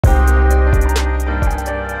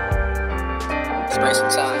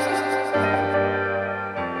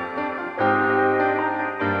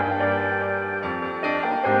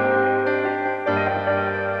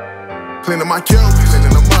my Cubans,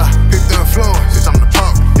 cleaning them up, pick the influence, bitch, I'm the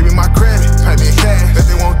pump. Give me my credit, pay me in cash, bet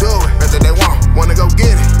they won't do it, bet that they won't. Wanna go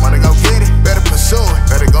get it, better pursue it,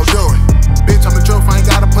 better go do it. Bitch, I'm the truth, I ain't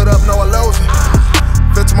gotta put up no illusion.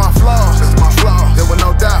 Fit to my flaws, there was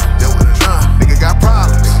no doubt, there was none. Nigga got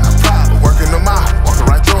problems, working them out,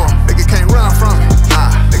 walking right through them. Nigga can't run from it,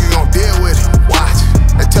 nah, nigga gon' deal with it, watch.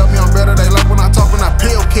 They tell me I'm better, they like when I talk, when I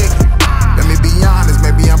pill kick it. Let me be honest,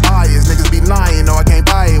 maybe I'm biased. Niggas be lying, no I can't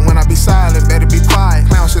buy it. When I be silent, better be quiet.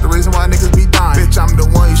 Clown shit, the reason why niggas be dying. Bitch, I'm the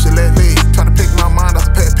one you should let lead. Tryna pick my mind, that's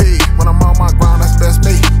a pet peeve. When I'm on my ground, that's best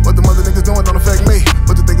me. What the mother niggas doing don't affect me.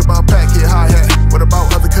 What you think about Pac, here, hi-hat? What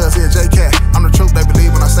about other cuz here, J-Cat? I'm the truth, they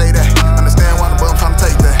believe when I say that. Understand why the bum tryna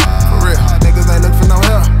take that. For real, niggas ain't looking for no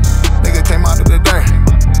help. Nigga came out of the dirt.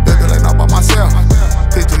 Nigga ain't all by myself.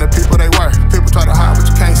 Teaching the people they work. People try to hide what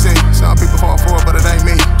you can't see. Some people fall for it, but it ain't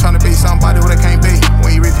me. Tryna be somebody who they can't be.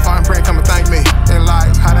 When you read the fine print, come and thank me. They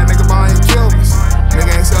like, how that nigga buying Cubans?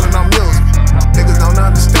 Nigga ain't selling no music. Niggas don't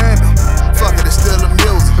understand it. Fuck it, it's still the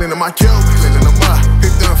music. Cleaning my Cubans, cleaning them up.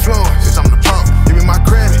 Pick the influence, bitch, I'm the pump. Give me my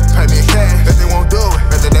credit, pay me in cash. Bet they won't do it,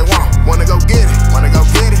 bet that they won't. Wanna go get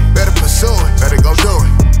it, better pursue it, better go do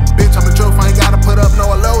it. Bitch, I'm the truth, I ain't gotta put up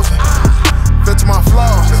no illusion. Fit to my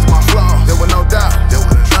flaws, there was no doubt, there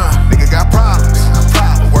was none. Nigga got problems,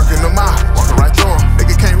 working them out, walking right through them.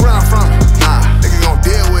 Nigga can't run from it, nah, nigga gon'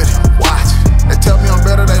 deal with it, watch. They tell me I'm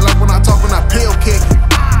better, they like when I talk, when I pill kick it.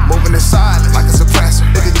 Moving in silence like a suppressor.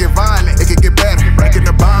 It could get violent, it could get better. Breaking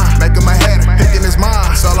the bond, making my head, picking his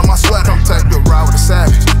mind. It's all on my sweater. Come take a ride with a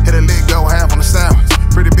savage. Hit a lick, go half on the sandwich.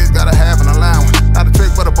 Pretty bitch gotta have an allowance. Not a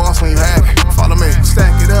trick for the boss when you have it. Follow me,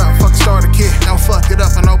 stack it up, fuck start a kid. Don't fuck it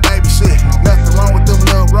up for no baby shit. Nothing wrong with them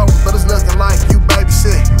little rolls, but it's looking like you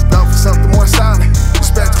babysit. Go for something more solid.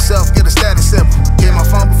 Respect yourself, get a status simple. Get my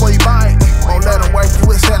phone before you buy it. Won't let them wake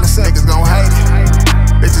you, it's hella simple. Niggas gon' hate it,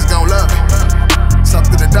 bitches gon' love it.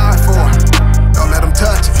 Something to die for, don't let them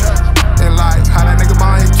touch it. They like, how that nigga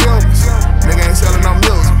buying Cubans? Nigga ain't selling no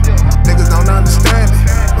music. Niggas don't understand it,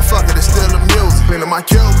 but fuck it, it's still the music. Cleaning my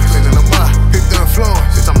Cubans, cleaning them up, pick the influence,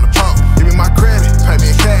 bitch, I'm the pump. Give me my credit, pay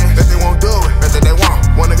me in cash, bet they won't do it, bet that they won't.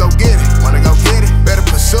 Wanna go get it,